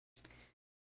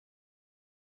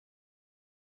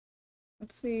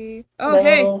Let's see. Oh,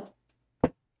 hey!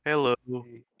 Hello. Hello.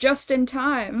 Just in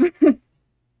time.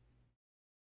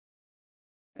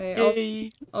 Hey, Yay.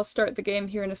 I'll start the game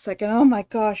here in a second. Oh my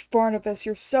gosh, Barnabas,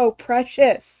 you're so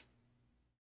precious.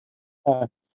 Uh,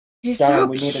 He's John, so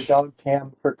we need a cute. dog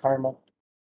cam for Karma.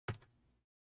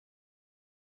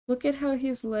 Look at how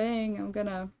he's laying. I'm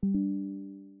gonna. I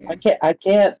Here. can't. I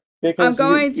can't I'm because you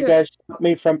going you to. guys stopped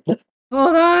me from.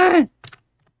 Hold on!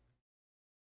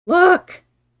 Look!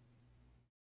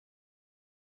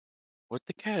 What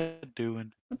the cat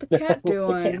doing? What the cat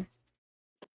doing?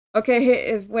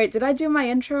 Okay, wait, did I do my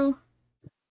intro?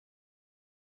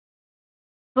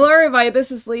 Hello everybody,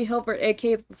 this is Lee Hilbert,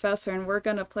 aka the Professor, and we're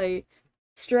gonna play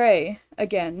Stray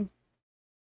again.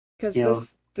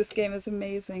 Because this game is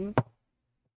amazing.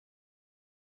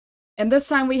 And this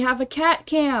time we have a cat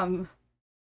cam!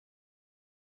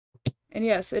 And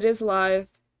yes, it is live.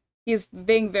 He's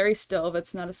being very still, but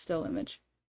it's not a still image.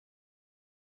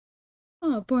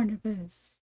 Oh,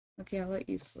 Barnabas. Okay, I'll let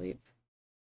you sleep.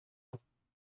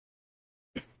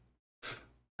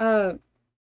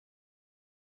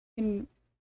 Can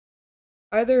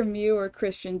either Mew or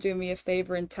Christian do me a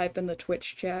favor and type in the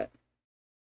Twitch chat?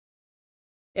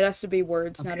 It has to be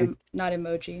words, Okay. not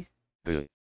emoji. Boo.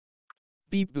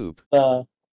 Beep boop.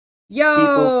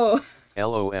 Yo!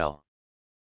 LOL.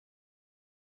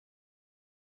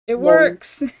 It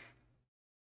works!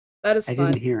 That is I fun.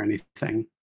 didn't hear anything.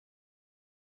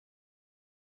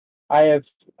 I have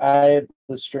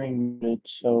the stream muted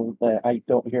so that I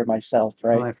don't hear myself.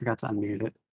 Right. Oh, I forgot to unmute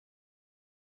it.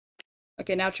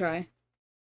 Okay, now try.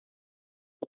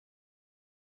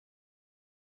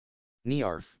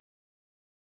 Nearf.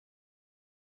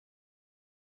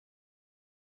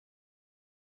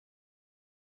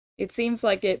 It seems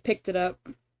like it picked it up.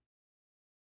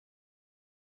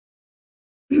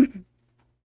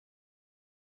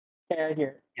 Yeah, I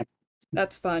hear. Yep.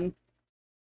 That's fun.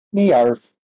 Nearf.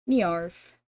 Nearf.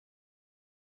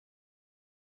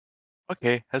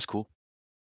 Okay, that's cool.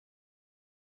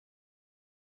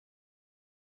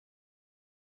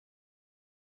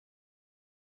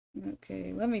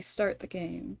 Okay, let me start the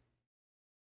game.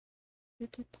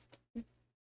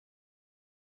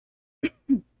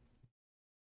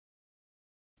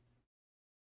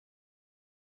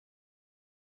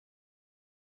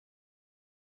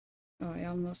 Oh, I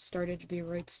almost started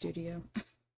Vroid Studio.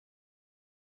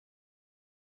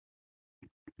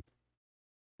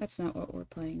 That's not what we're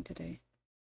playing today.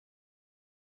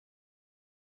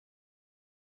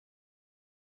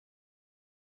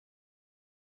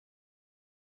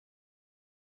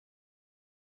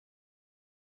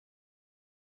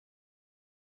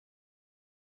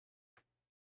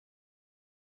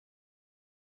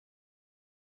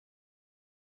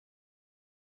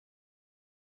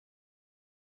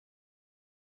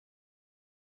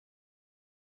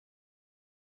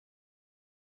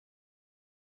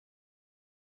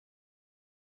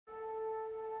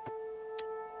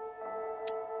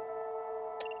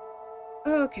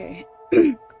 Okay.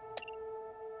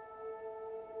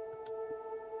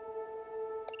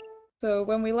 So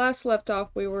when we last left off,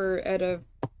 we were at a...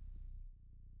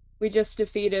 We just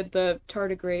defeated the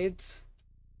tardigrades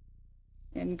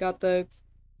and got the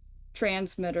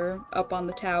transmitter up on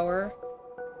the tower.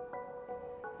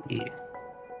 Yeah.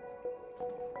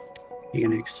 You're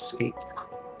gonna escape.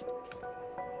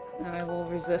 I will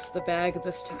resist the bag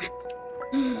this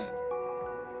time.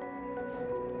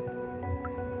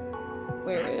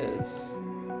 Where is...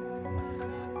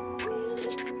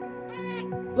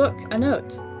 Look, a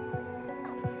note.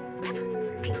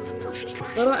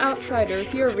 Little outsider,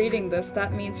 if you're reading this,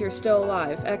 that means you're still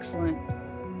alive. Excellent.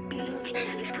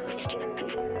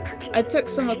 I took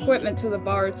some equipment to the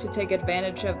bar to take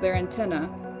advantage of their antenna.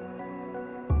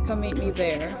 Come meet me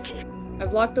there.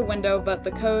 I've locked the window, but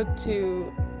the code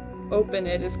to open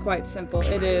it is quite simple.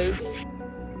 It is...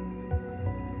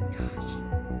 Gosh.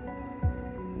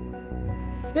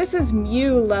 This is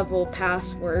Mew level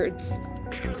passwords.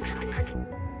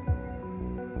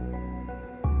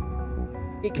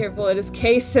 Be careful, it is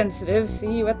case sensitive.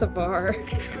 See you at the bar.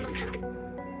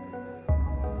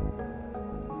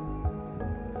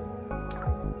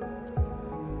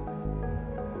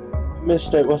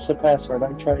 Missed it. What's the password?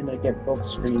 I'm trying to get both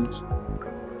screens.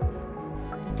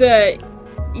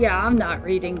 Yeah, I'm not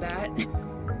reading that.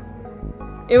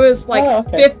 It was like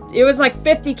okay. it was like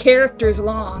 50 characters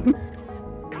long.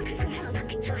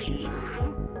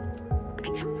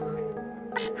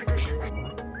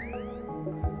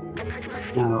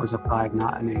 No, it was a 5,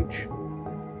 not an H.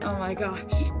 Oh my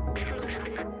gosh.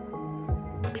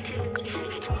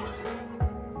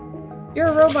 You're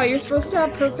a robot, you're supposed to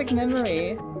have perfect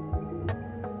memory.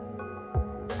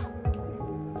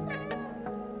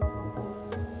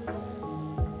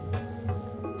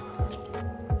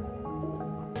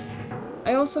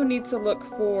 also need to look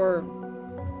for...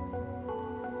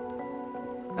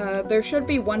 there should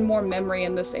be one more memory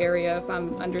in this area, if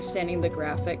I'm understanding the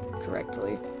graphic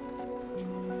correctly.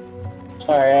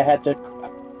 Sorry, I had to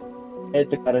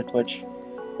cut a Twitch.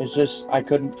 It's just I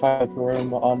couldn't find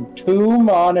room on 2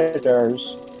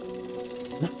 monitors.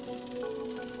 I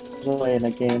was playing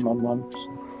a game on one.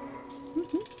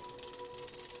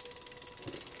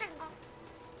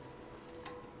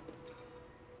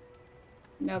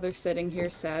 Now they're sitting here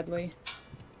sadly.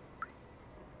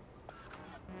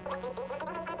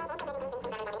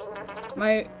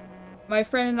 My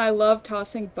friend and I love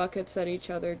tossing buckets at each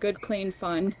other. Good, clean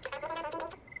fun.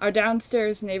 Our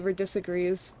downstairs neighbor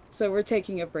disagrees, so we're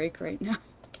taking a break right now.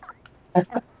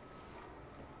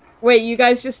 Wait, you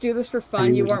guys just do this for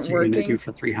fun? You weren't What else are you gonna do working?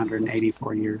 for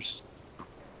 384 years?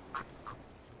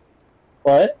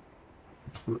 What?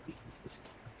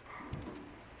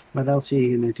 What else are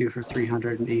you gonna do for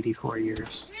 384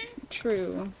 years?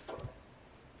 True.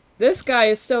 This guy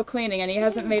is still cleaning and he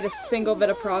hasn't made a single bit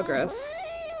of progress.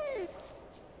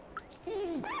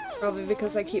 Probably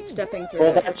because I keep stepping through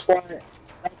Well, it.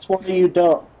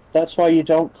 that's why you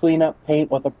don't clean up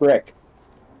paint with a brick.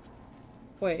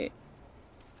 Wait.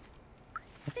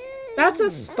 That's a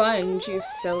sponge, you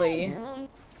silly.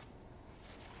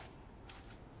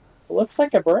 It looks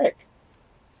like a brick.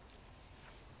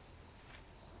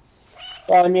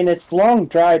 Well, I mean, it's long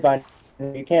dry by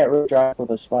now. You can't really dry it with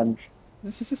a sponge.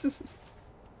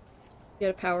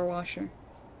 Get a power washer.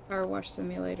 Power wash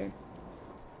simulator.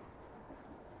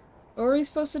 What were we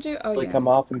supposed to do? Oh, They yeah. come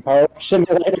off in Power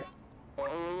Simulator.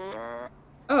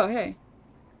 Oh, hey.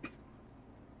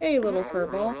 Hey, little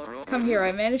furball. Come here,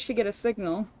 I managed to get a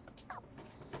signal.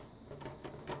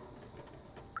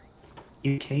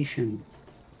 Mutation.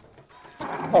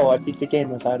 Oh, I beat the game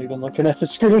without even looking at the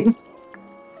screen.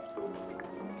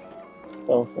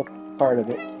 So, that's part of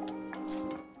it.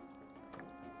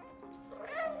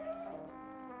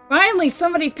 Finally,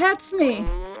 somebody pets me!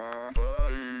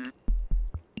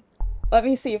 Let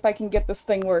me see if I can get this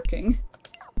thing working.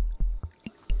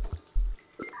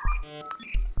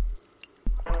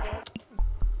 Oh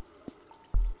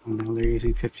no, they're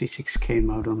using 56K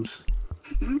modems.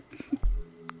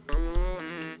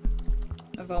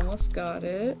 I've almost got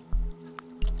it.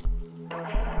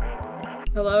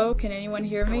 Hello, can anyone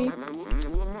hear me?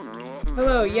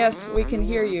 Hello, yes, we can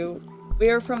hear you. We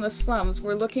are from the slums.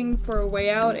 We're looking for a way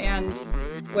out and...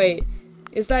 Wait,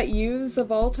 is that you,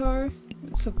 Zabaltar?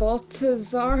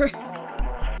 Zabaltazar?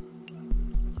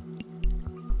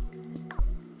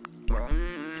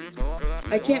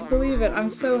 I can't believe it. I'm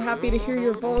so happy to hear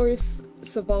your voice,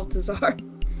 Zabaltazar.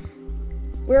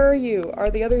 Where are you?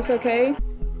 Are the others okay?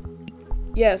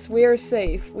 Yes, we are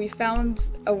safe. We found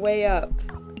a way up.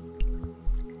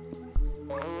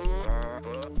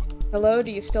 Hello,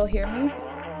 do you still hear me?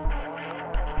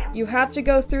 You have to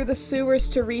go through the sewers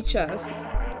to reach us.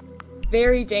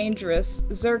 Very dangerous.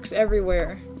 Zerks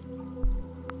everywhere.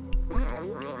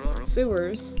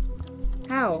 Sewers?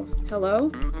 How? Hello?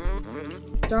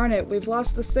 Darn it, we've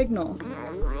lost the signal.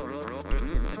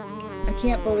 I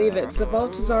can't believe it.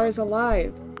 Zabaltazar is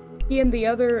alive. He and the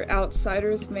other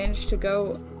outsiders managed to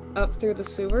go up through the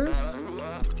sewers?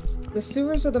 The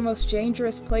sewers are the most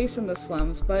dangerous place in the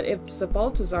slums, but if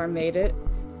Zabaltazar made it,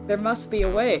 there must be a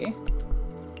way.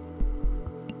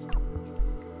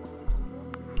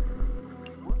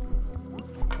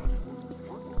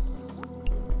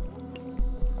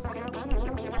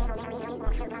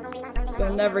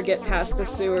 You'll never get past the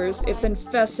sewers. It's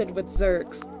infested with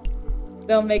Zerks.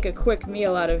 They'll make a quick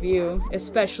meal out of you,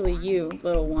 especially you,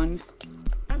 little one.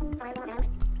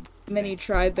 Many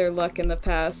tried their luck in the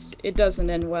past. It doesn't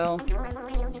end well.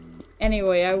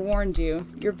 Anyway, I warned you.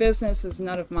 Your business is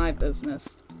none of my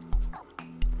business.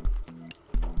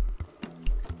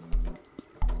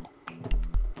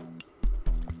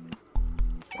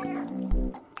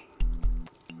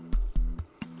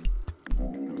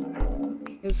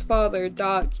 His father,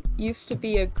 Doc, used to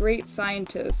be a great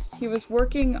scientist. He was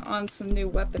working on some new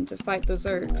weapon to fight the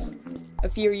Zerks. A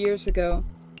few years ago,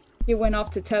 he went off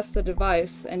to test the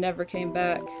device and never came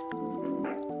back.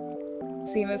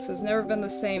 Seamus has never been the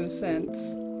same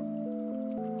since.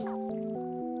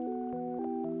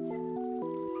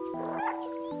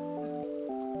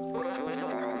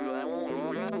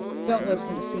 Don't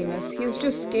listen to Seamus. He is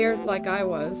just scared like I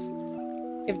was.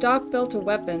 If Doc built a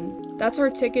weapon, that's our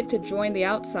ticket to join the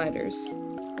Outsiders.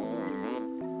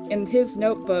 In his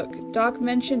notebook, Doc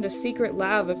mentioned a secret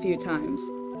lab a few times.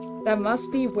 That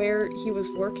must be where he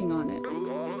was working on it.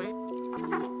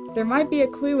 There might be a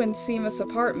clue in Seamus'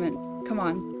 apartment. Come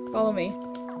on, follow me.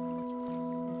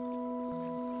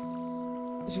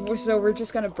 So we're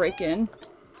just gonna break in.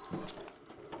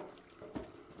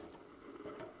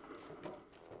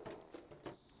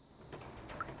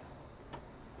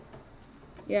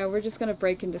 Yeah, we're just gonna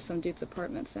break into some dude's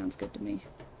apartment. Sounds good to me.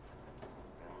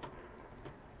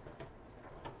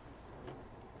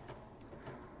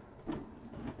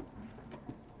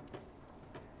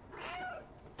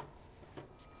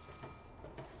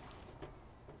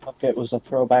 Okay, it was a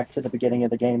throwback to the beginning of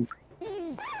the game.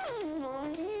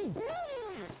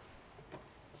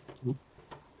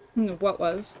 What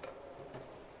was?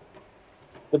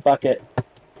 The bucket,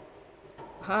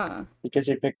 Aha, because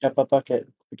you picked up a bucket at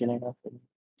the beginning of it.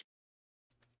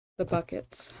 the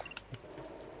buckets.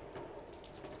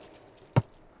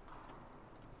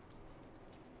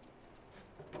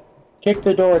 Kick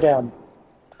the door down.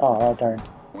 Oh, darn.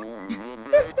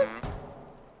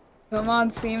 Come on,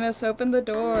 Seamus, open the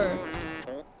door.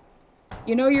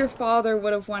 You know your father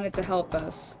would have wanted to help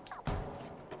us.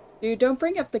 Dude, don't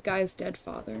bring up the guy's dead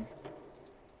father.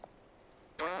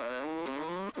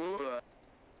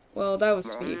 Well, that was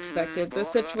to be expected. This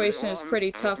situation is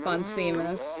pretty tough on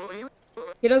Seamus.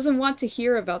 He doesn't want to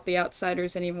hear about the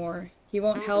outsiders anymore. He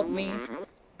won't help me.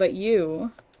 But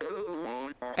you...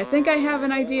 I think I have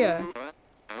an idea.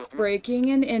 Breaking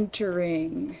and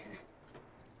entering.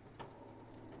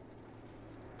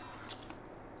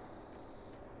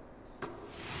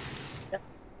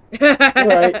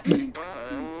 Right.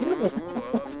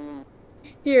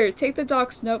 Here, take the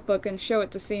doc's notebook and show it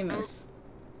to Seamus.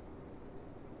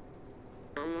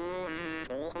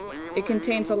 It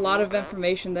contains a lot of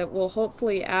information that will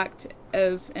hopefully act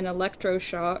as an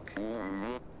electroshock.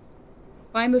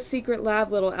 Find the secret lab,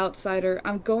 little outsider.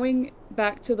 I'm going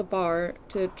back to the bar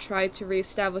to try to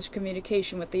re-establish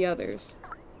communication with the others.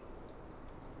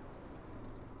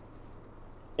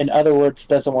 In other words,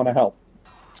 doesn't want to help.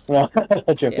 No,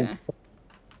 I'm joking. Yeah.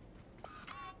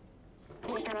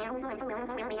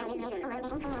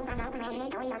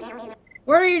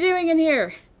 What are you doing in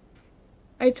here?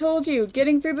 I told you,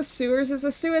 getting through the sewers is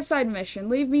a suicide mission.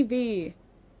 Leave me be.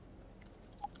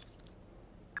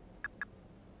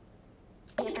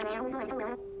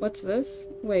 What's this?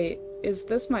 Wait, is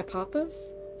this my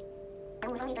papa's?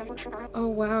 Oh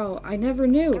wow, I never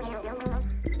knew.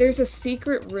 There's a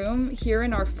secret room here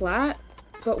in our flat?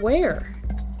 But where?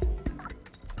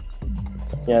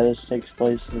 Yeah, this takes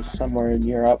place somewhere in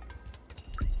Europe.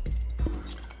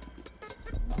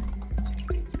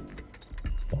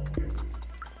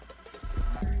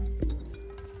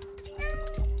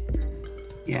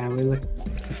 Yeah, we looked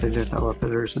at the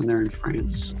developers and they're in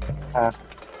France.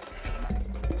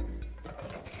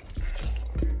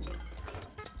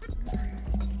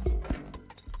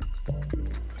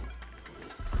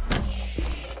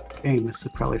 Dang, this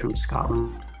is probably from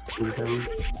Scotland.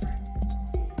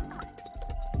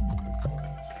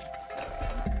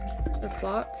 The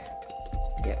clock?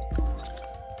 Yep.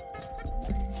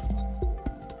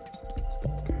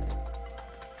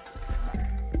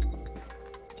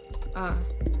 Ah.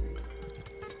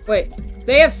 Wait,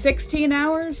 they have 16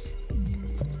 hours?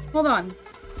 Hold on.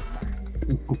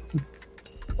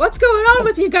 What's going on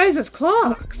with you guys'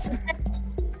 clocks?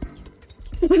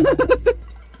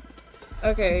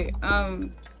 Okay,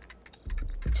 The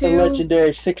 2...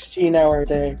 legendary 16-hour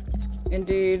day.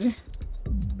 Indeed.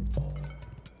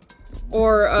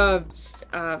 Or,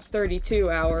 32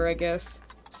 hour, I guess.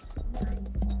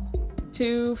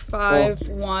 2, 5,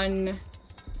 1,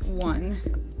 1.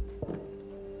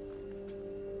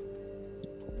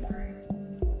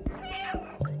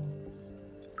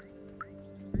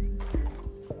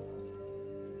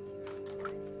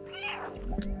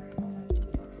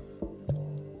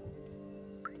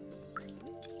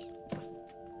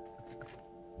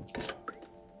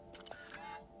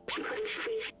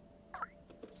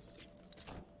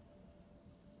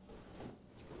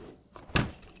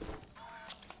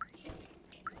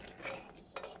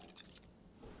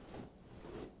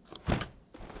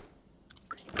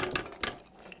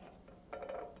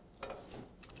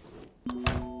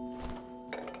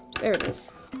 There it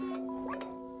is.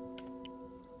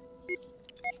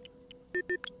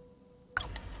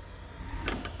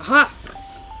 Aha!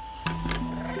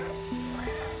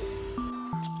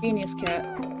 Genius cat.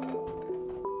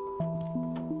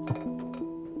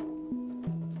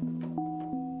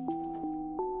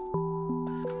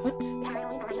 What?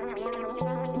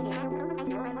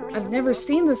 I've never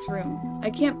seen this room.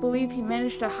 I can't believe he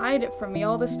managed to hide it from me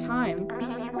all this time.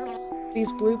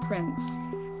 These blueprints.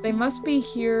 They must be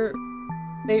here.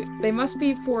 They must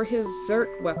be for his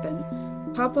Zerk weapon.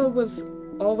 Papa was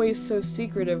always so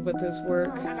secretive with his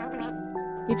work.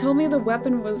 He told me the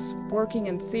weapon was working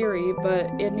in theory, but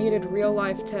it needed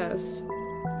real-life tests.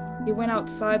 He went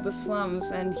outside the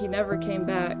slums and he never came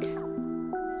back.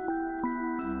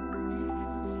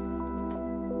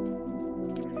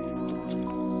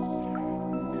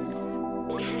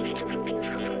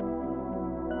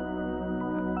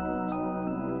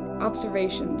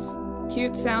 Observations.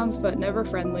 Cute sounds but never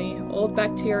friendly. Old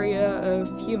bacteria of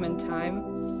human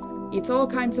time. Eats all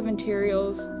kinds of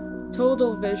materials.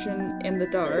 Total vision in the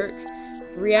dark.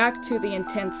 React to the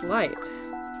intense light.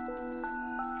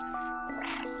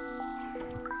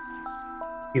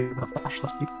 Give a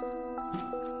flashlight.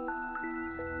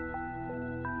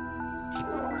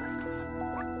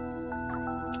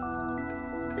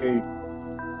 Okay.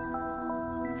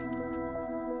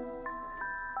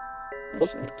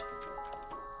 Flashlight.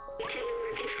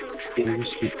 Yeah,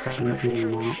 just keep cutting it in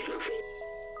and out.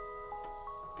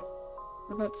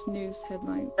 What about news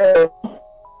headlines? Hello.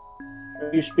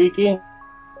 Are you speaking?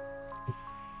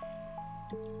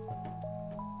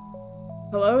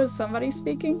 Hello, is somebody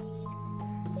speaking?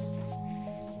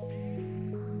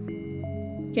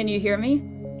 Can you hear me?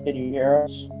 Can you hear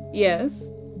us? Yes.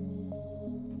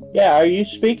 Yeah, are you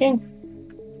speaking?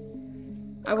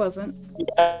 I wasn't.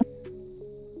 Yeah.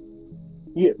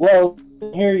 Well, I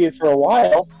can hear you for a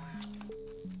while.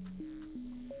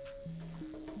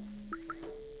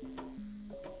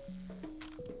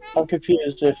 I'm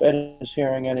confused if Ed is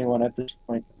hearing anyone at this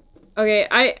point. Okay,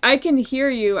 I can hear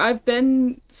you. I've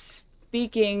been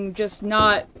speaking, just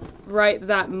not right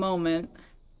that moment.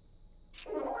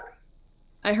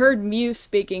 I heard Mew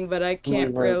speaking, but I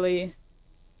can't Right. really...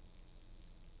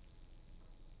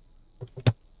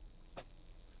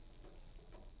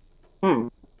 Hmm.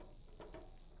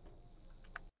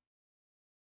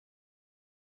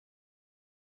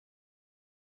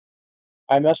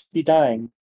 I must be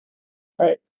dying.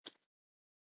 Right.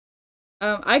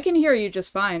 I can hear you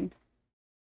just fine.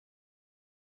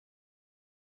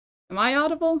 Am I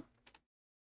audible?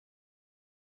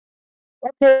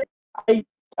 Okay.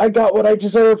 I got what I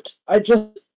deserved. I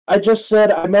just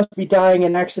said I must be dying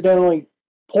and accidentally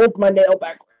pulled my nail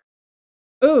back.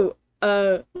 Ooh,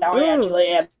 Now I ooh, actually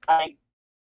am dying.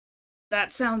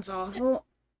 that sounds awful.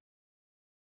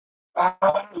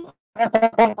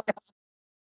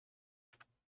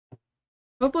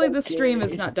 Hopefully the stream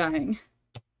is Okay. not dying.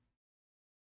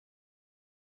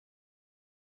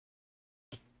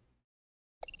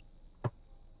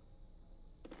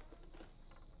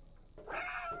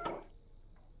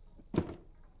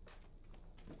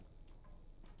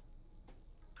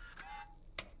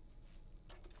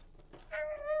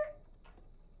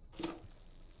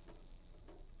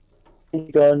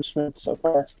 Going smooth so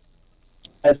far.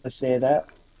 As I say that.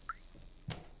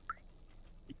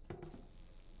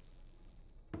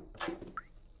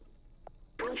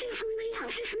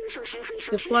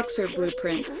 Defluxor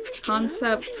blueprint.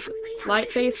 Concept,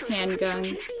 light-based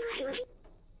handgun.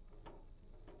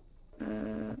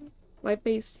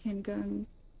 Light-based handgun.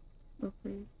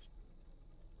 Okay.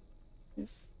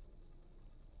 Yes.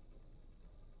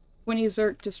 20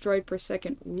 Zerk destroyed per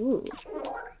second. Ooh.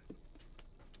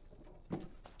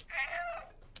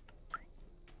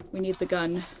 We need the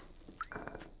gun.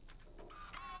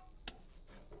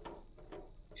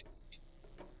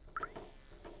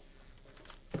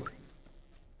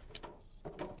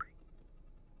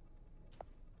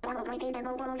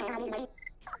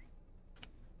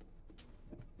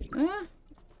 Ah.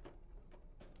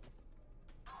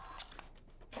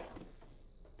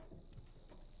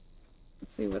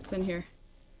 Let's see what's in here.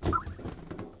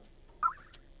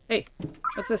 Hey,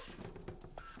 what's this?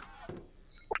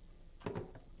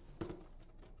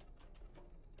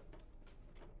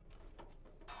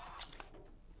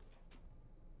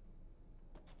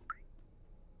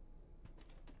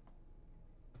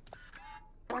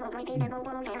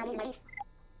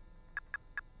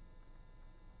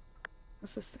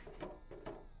 What's this thing?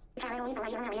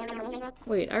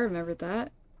 Wait, I remember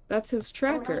that. That's his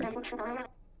tracker.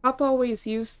 Pop always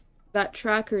used that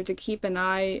tracker to keep an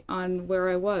eye on where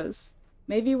I was.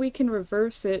 Maybe we can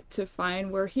reverse it to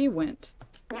find where he went.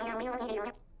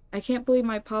 I can't believe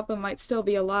my papa might still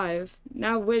be alive.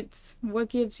 Now what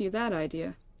gives you that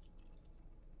idea?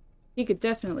 He could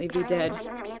definitely be dead.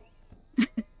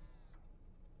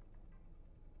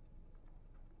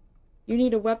 You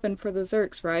need a weapon for the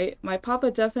Zerks, right? My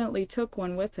papa definitely took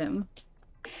one with him.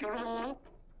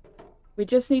 We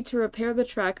just need to repair the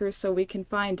tracker so we can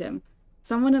find him.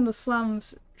 Someone in the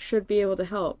slums should be able to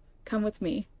help. Come with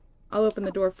me. I'll open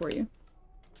the door for you.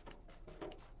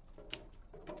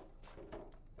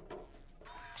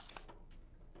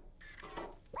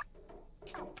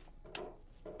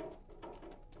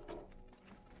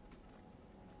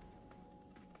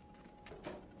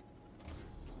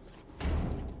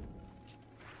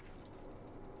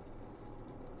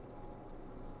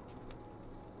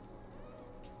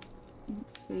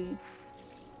 Let's see.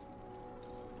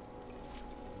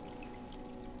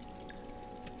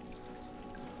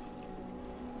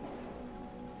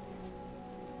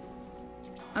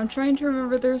 I'm trying to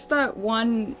remember, there's that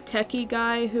one techie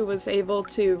guy who was able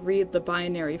to read the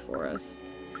binary for us.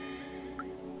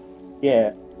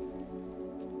 Yeah.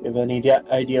 You have any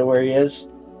idea where he is?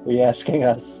 Are you asking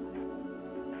us?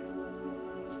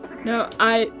 No,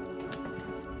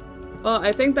 well,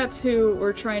 I think that's who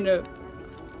we're trying to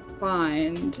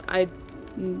find. I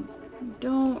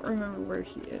don't remember where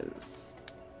he is.